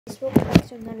Welcome back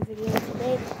to another video.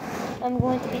 Today I'm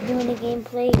going to be doing a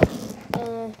gameplay.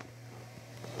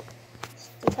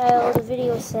 The title of the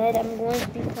video said I'm going to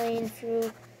be playing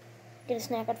through Get a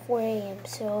Snack at 4 a.m.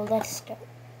 So let's start.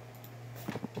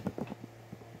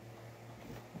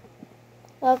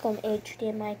 Welcome,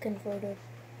 HDMI converter.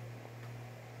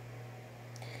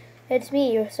 It's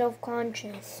me, your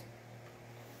self-conscious.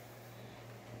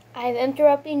 I'm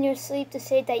interrupting your sleep to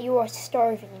say that you are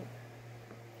starving.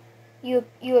 You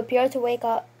appear to wake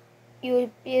up. You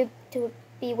appear to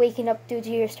be waking up due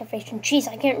to your starvation. Jeez,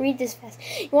 I can't read this fast.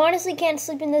 You honestly can't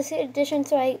sleep in this edition,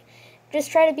 so I just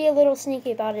try to be a little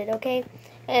sneaky about it, okay?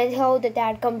 Until the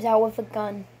dad comes out with a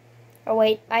gun. Or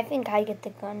wait, I think I get the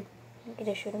gun. I'm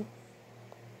gonna shoot him.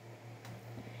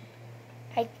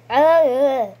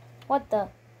 What the?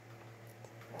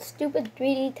 Stupid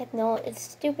 3D technology. It's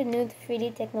stupid new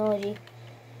 3D technology.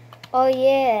 Oh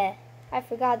yeah. I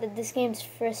forgot that this game's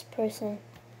first person.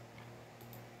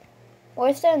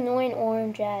 Where's the annoying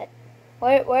orange at?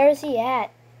 Where is he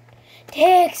at?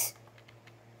 Ticks!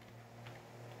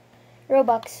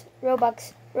 Robux.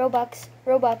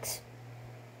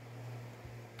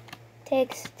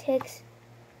 Ticks.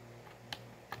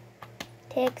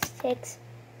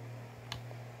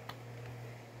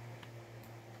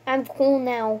 I'm cool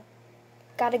now.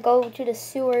 Gotta go to the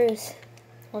sewers.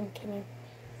 I'm kidding.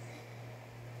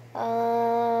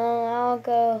 I'll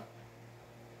go.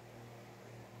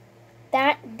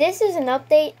 This is an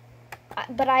update,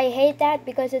 but I hate that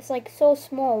because it's like so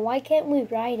small. Why can't we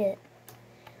ride it?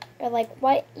 Or like,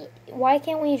 why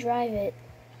can't we drive it?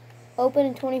 Open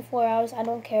in 24 hours, I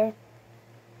don't care.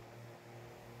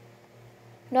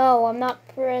 No, I'm not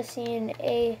pressing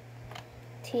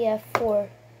ATF4.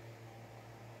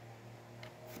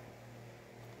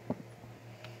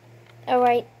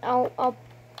 Alright, I'll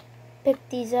pick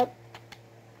these up.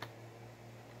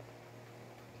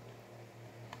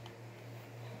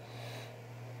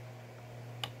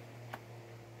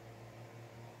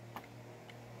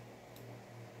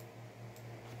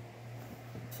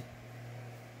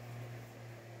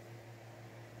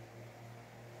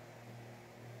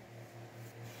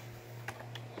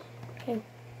 Okay.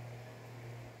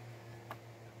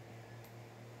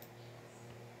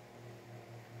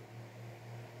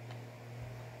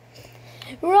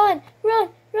 Run!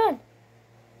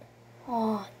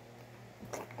 Oh,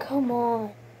 come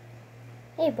on.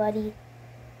 Hey, buddy.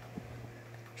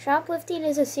 Shoplifting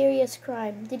is a serious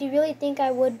crime. Did you really think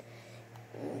I would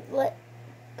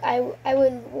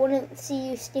wouldn't see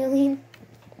you stealing?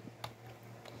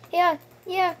 Yeah.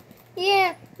 You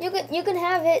can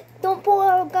have it. Don't pull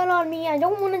out a gun on me. I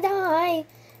don't want to die.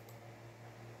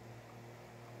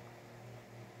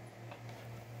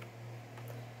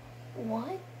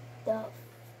 What the?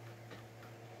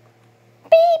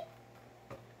 Beep.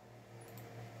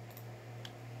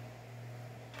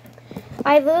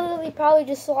 I literally probably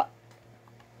just saw.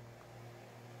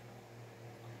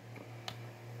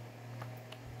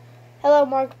 Hello,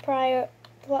 Mark Plier.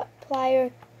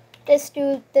 This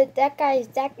dude, that guy's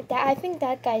I think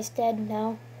that guy's dead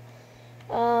now.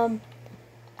 Yeah,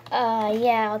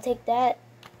 I'll take that.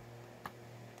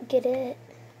 Get it.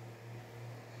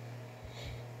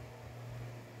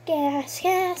 Gas.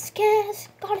 Gotta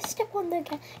step on the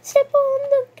gas. Step on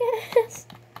the gas.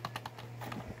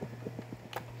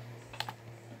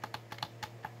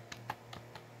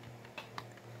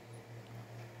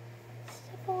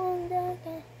 Step on the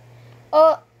gas.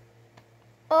 Oh.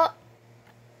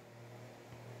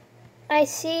 I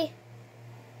see.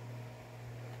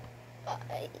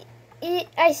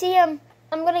 I see him.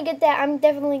 I'm gonna get that. I'm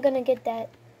definitely gonna get that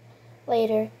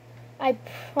later. I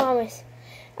promise.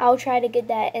 I'll try to get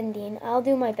that ending. I'll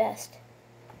do my best.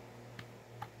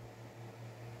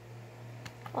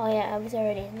 Oh yeah, I was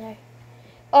already in there.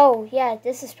 Oh yeah,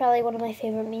 this is probably one of my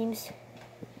favorite memes.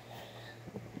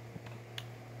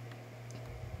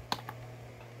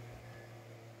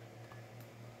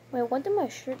 Wait, what did my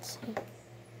shirt say?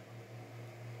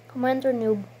 Commander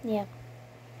Noob, yeah.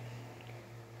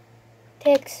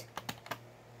 Ticks.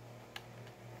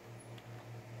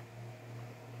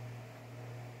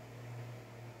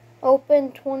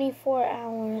 Open 24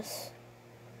 hours.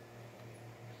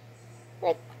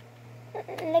 Look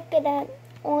at that,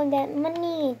 all that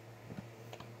money.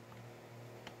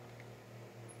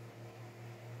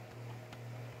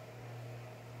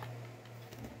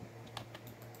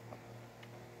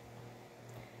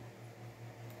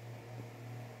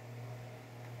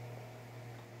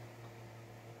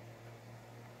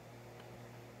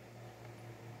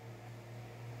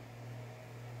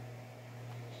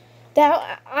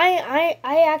 That I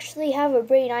actually have a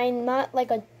brain. I'm not like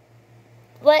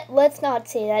let's not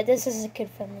say that. This is a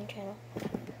kid-friendly channel.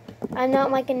 I'm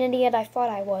not like an idiot I thought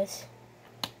I was.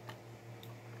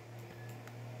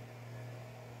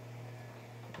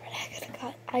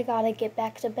 I gotta get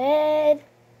back to bed.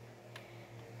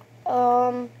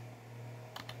 I'm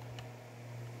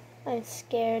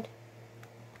scared.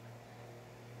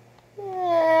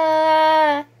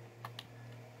 Ah.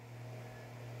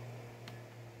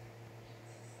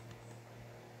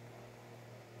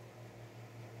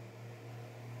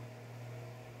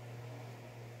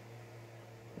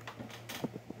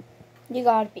 You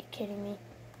gotta be kidding me.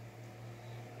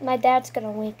 My dad's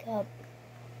gonna wake up.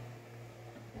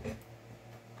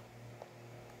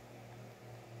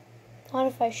 What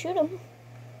if I shoot him?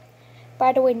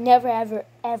 By the way, never, ever,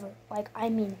 ever, like, I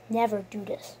mean, never do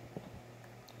this.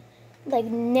 Like,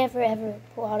 never, ever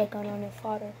pull out a gun on your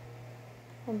father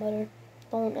or mother.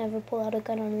 Don't ever pull out a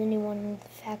gun on anyone, in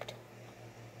fact.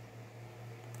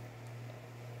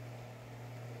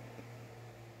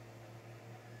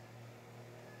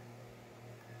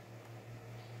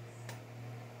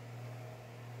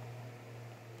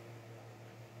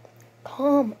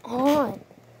 Come on.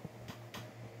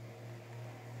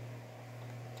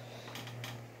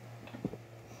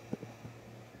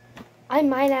 I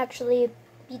might actually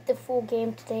beat the full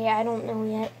game today. I don't know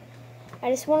yet. I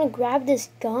just want to grab this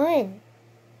gun.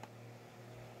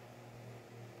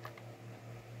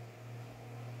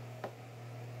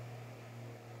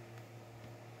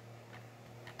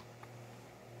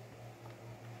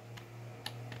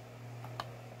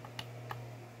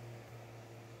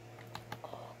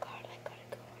 Oh God, I gotta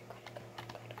go.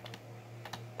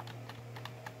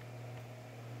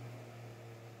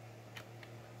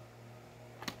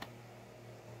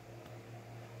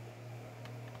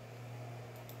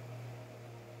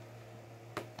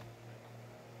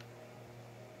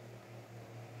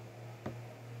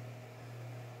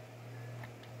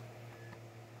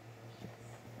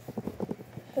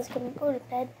 Just gonna go to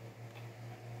bed.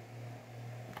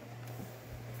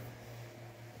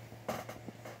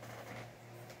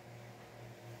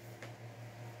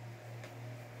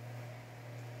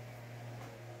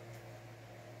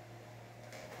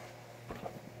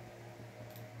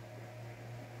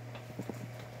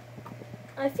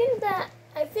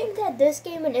 I think that this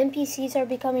game and NPCs are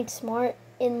becoming smart,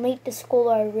 and late to school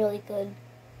are really good.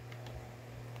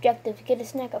 Objective: get a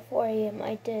snack at 4 a.m.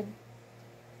 I did.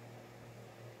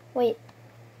 Wait.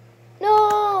 No!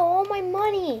 All my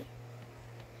money!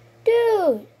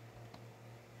 Dude!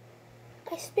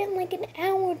 I spent like an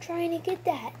hour trying to get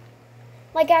that.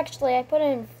 Like, actually, I put it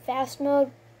in fast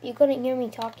mode. You couldn't hear me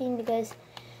talking because...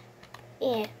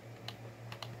 Yeah.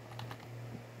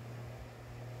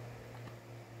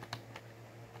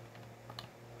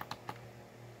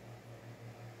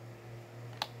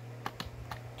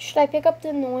 Should I pick up the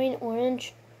annoying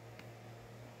orange?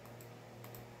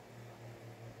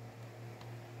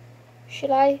 Should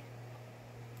I?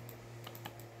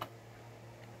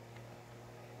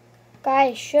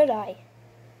 Guys, should I?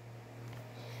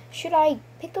 Should I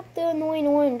pick up the annoying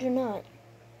orange or not?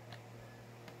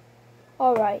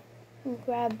 Alright,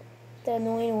 grab the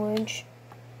annoying orange.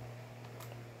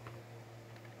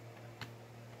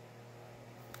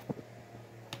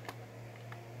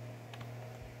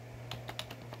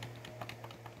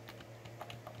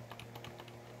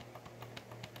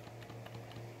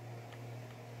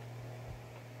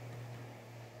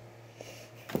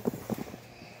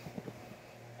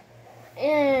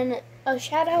 And a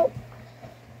shout out.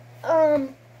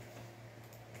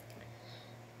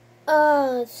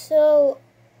 So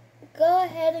go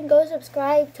ahead and go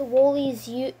subscribe to Wooly's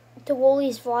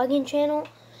vlogging channel,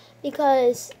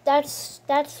 because that's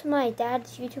my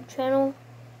dad's YouTube channel.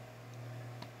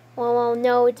 Well,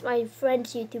 no, it's my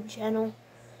friend's YouTube channel,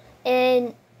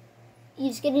 and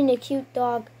he's getting a cute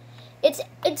dog.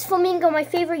 It's Flamingo, my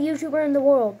favorite YouTuber in the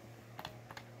world.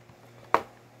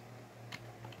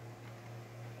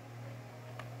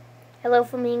 Hello,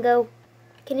 Flamingo.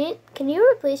 Can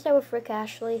you replace that with Rick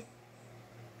Ashley?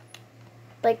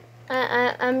 Like,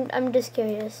 I'm just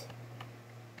curious.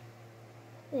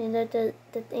 And that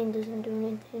thing doesn't do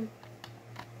anything.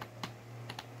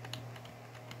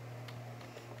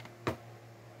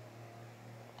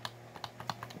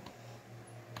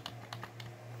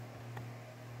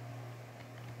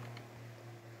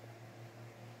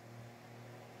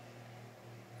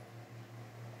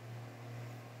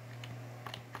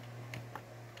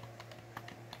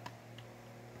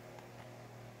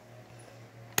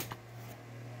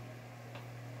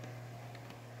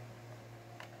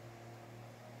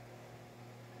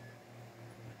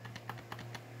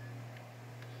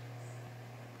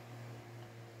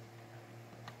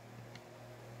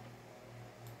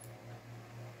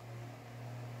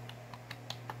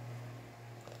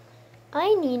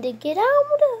 I need to get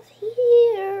out of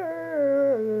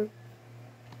here,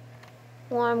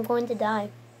 or I'm going to die.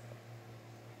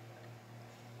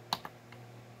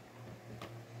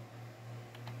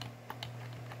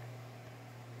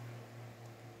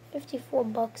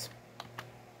 $54.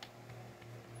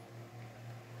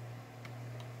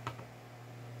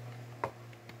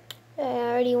 I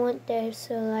already went there,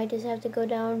 so I just have to go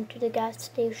down to the gas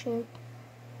station.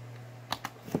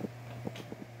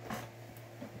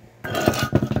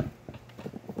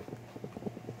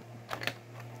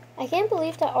 I can't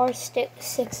believe that R6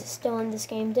 is still in this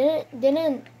game.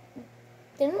 Didn't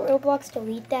Roblox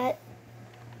delete that?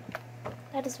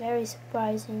 That is very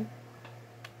surprising.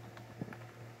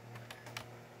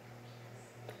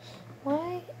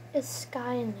 Why is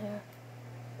Sky in there?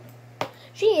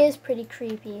 She is pretty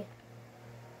creepy.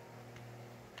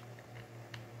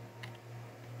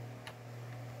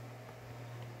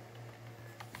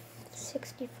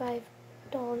 $65.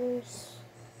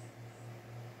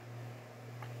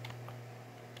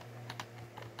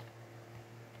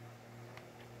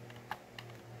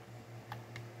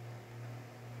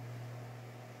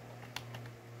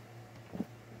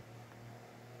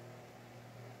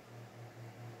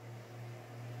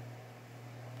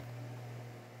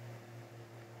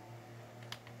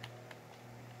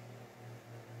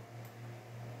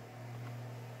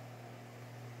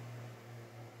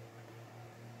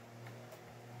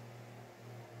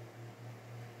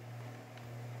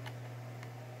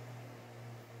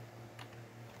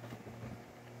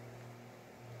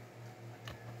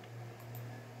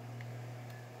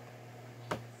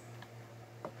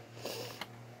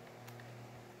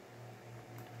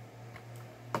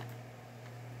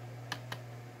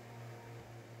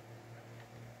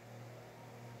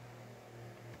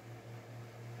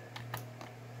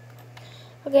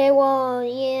 Okay, well,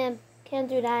 yeah, can't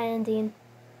do that ending.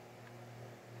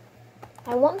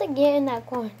 I want to get in that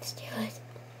corn steelers.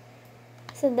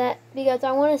 So that, because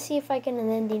I want to see if I can an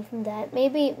ending from that.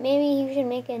 Maybe you should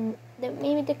make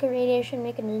maybe the creator should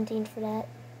make an ending for that.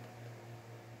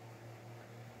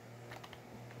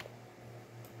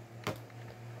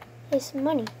 Here's some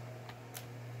money.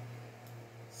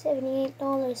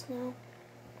 $78 now.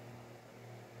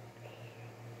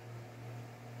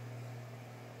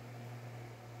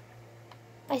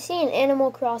 I see an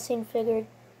Animal Crossing figure.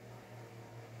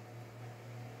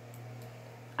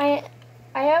 I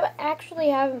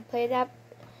haven't played that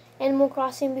Animal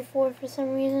Crossing before for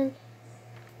some reason.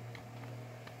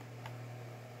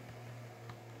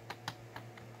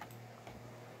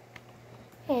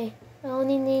 Hey, I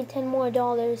only need $10 more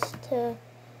to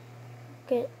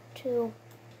get to.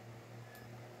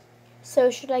 So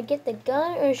should I get the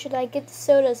gun or should I get the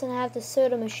sodas and have the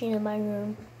soda machine in my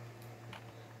room?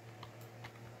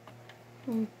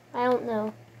 I don't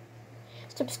know.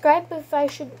 Subscribe if I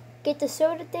should get the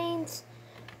soda things,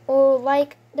 or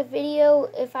like the video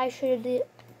if I should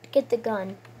get the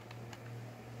gun.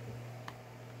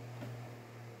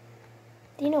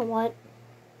 Do you know what?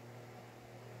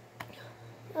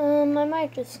 I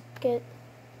might just get...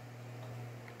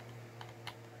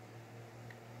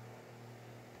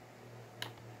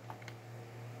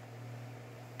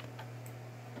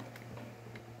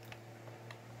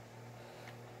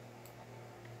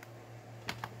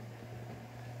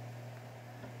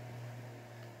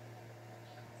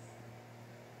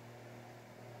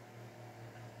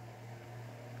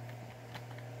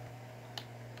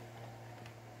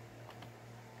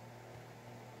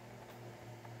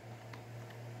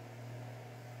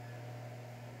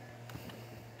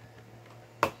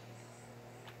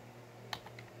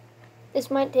 This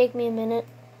might take me a minute.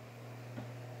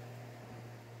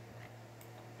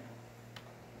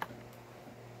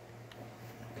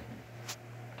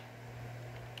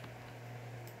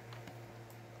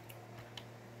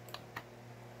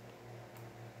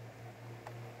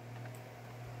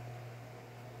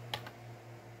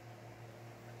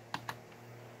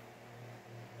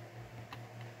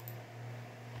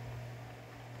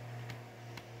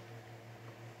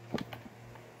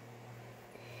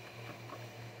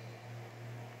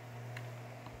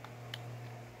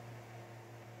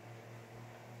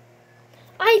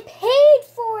 I paid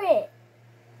for it!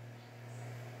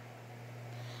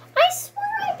 I swear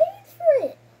I paid for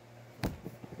it!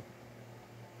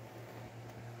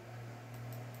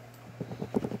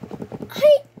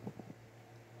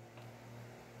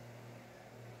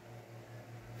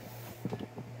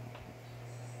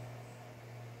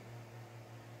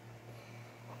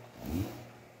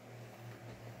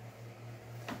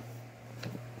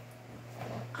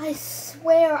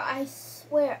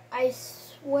 I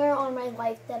swear on my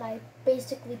life that I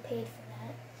basically paid for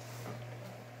that.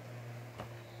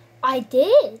 I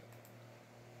did.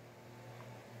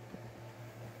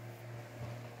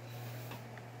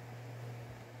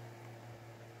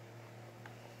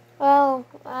 Well,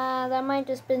 that might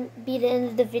just be the end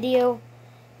of the video.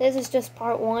 This is just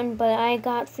part 1, but I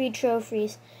got 3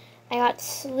 trophies. I got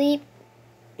sleep,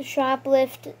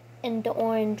 shoplift, and the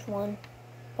orange one.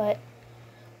 But,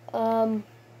 you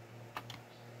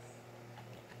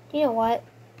know what?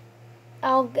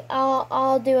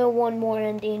 I'll do a one more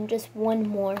ending, just one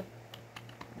more.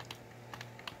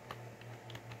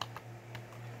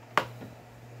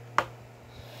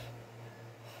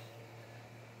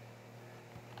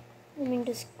 Let me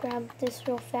just grab this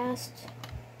real fast.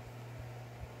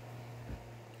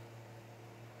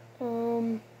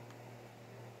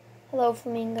 Hello,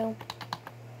 Flamingo.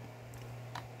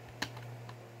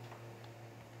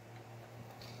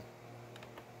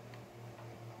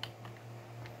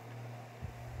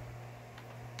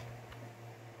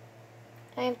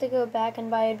 I have to go back and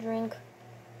buy a drink.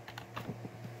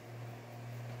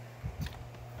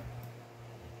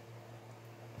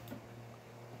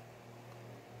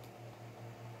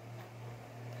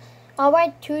 I'll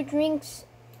buy 2 drinks,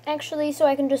 actually, so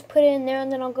I can just put it in there,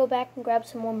 and then I'll go back and grab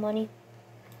some more money.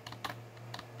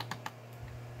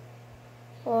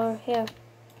 Or here.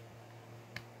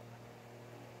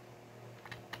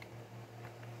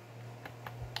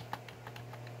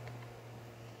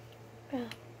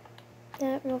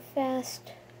 That real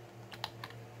fast.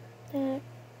 That.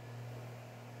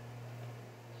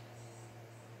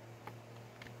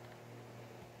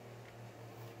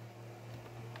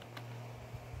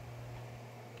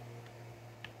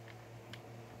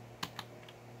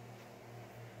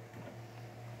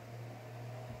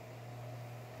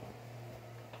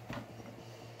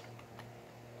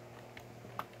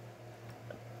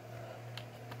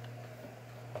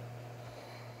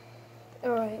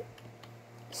 Alright,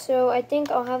 so I think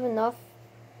I'll have enough.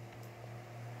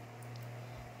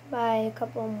 Buy a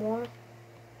couple more.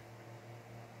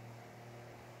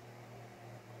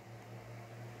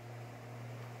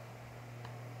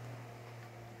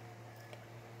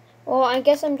 Well, I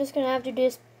guess I'm just gonna have to do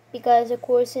this because, of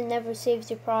course, it never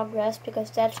saves your progress because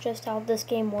that's just how this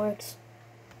game works.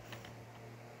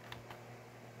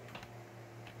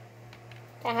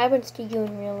 That happens to you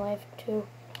in real life too.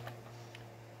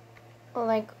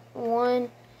 Like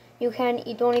you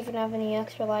don't even have any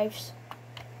extra lives.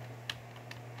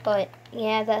 But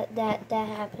yeah, that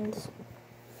happens.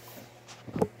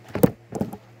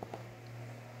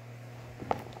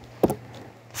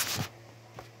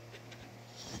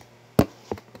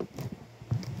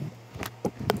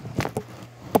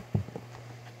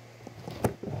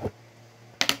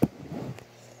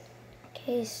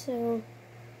 Okay, so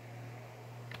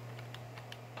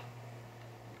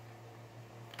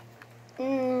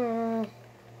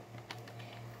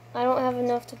I don't have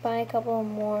enough to buy a couple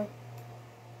more.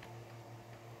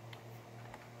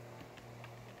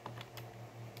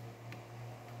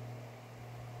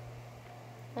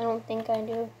 I don't think I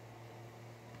do.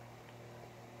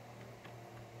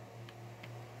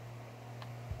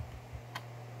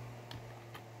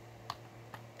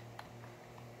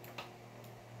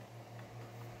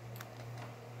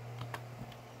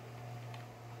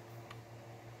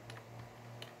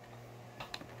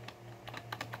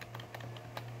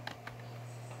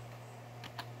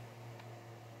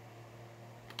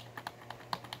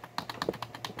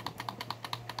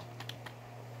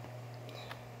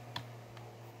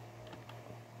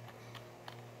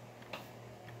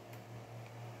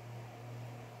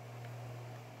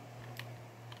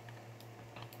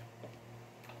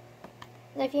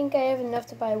 I think I have enough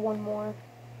to buy one more.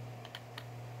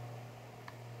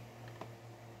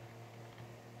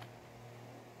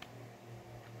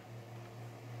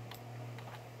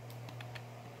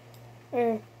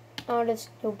 I'll just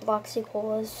do Bloxy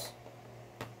Colas.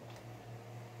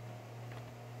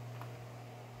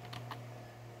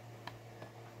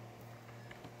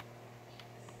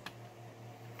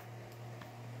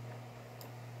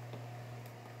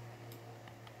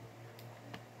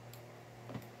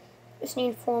 Just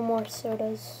need 4 more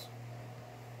sodas.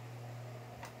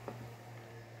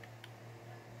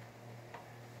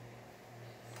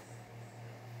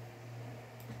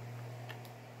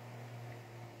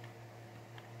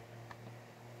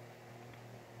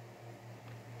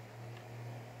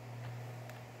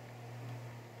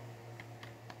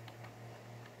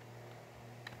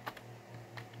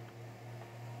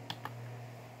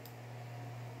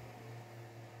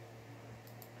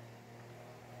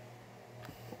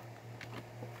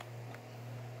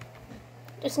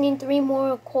 Just need 3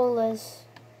 more colas.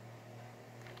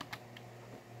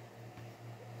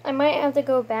 I might have to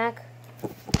go back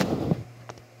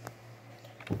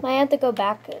Might have to go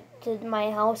back to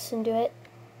my house and do it.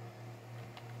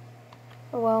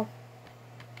 Oh well.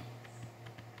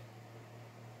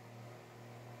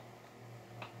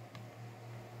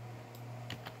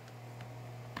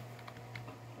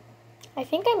 I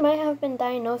think I might have been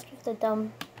diagnosed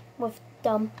with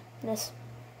dumbness.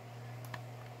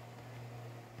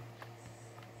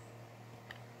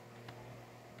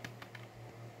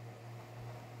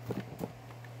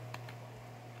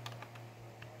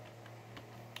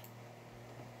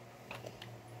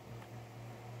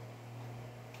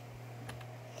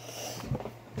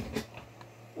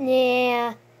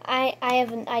 Yeah,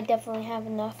 I definitely have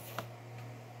enough.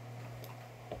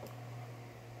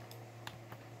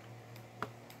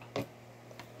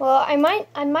 Well, I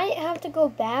might have to go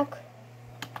back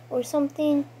or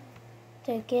something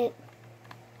to get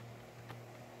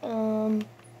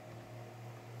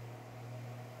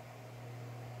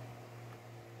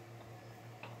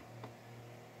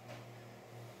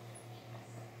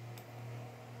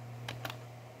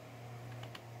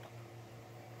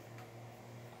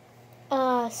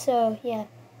so yeah.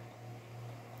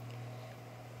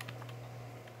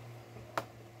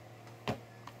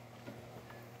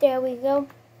 There we go.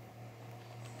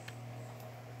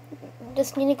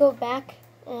 Just need to go back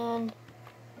and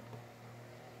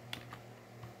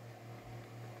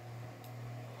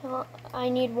I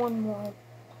need one more.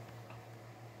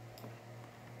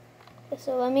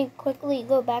 So let me quickly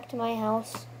go back to my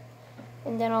house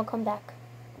and then I'll come back.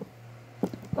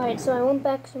 Alright, so I went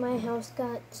back to my house,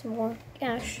 got some more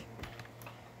cash.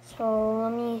 So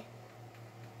let me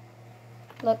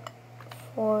look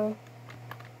for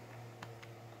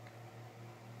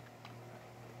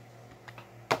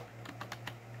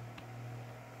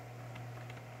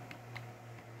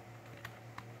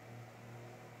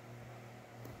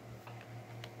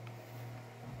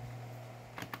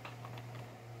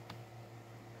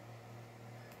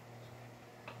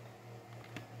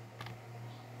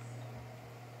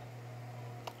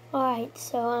Alright,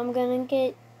 so I'm gonna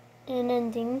get an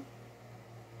ending.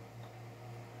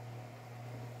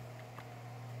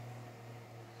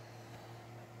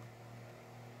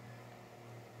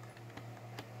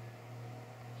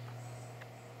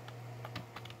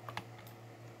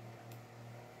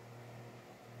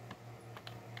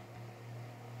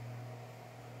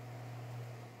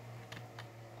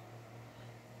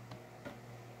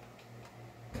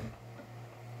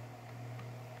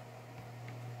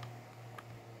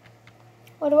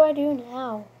 What do I do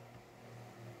now?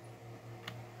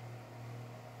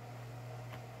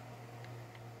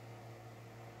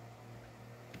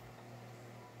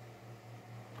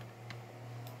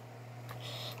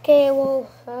 Okay, well,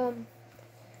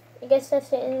 I guess that's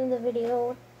the end of the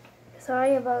video.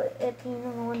 Sorry about it being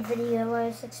a long video. I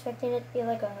was expecting it to be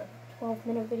like a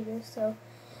 12-minute video, so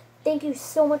thank you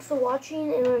so much for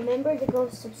watching, and remember to go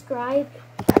subscribe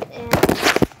and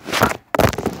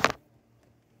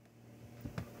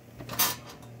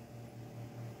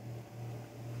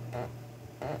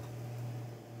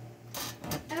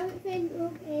everything's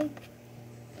okay.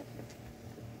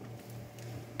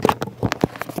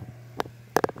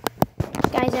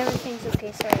 Guys, everything's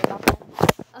okay. Sorry about that.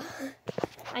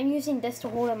 I'm using this to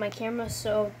hold up my camera,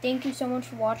 so thank you so much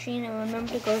for watching, and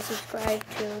remember to go subscribe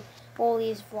to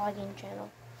Ollie's vlogging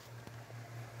channel.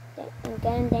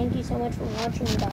 Again, thank you so much for watching. Bye.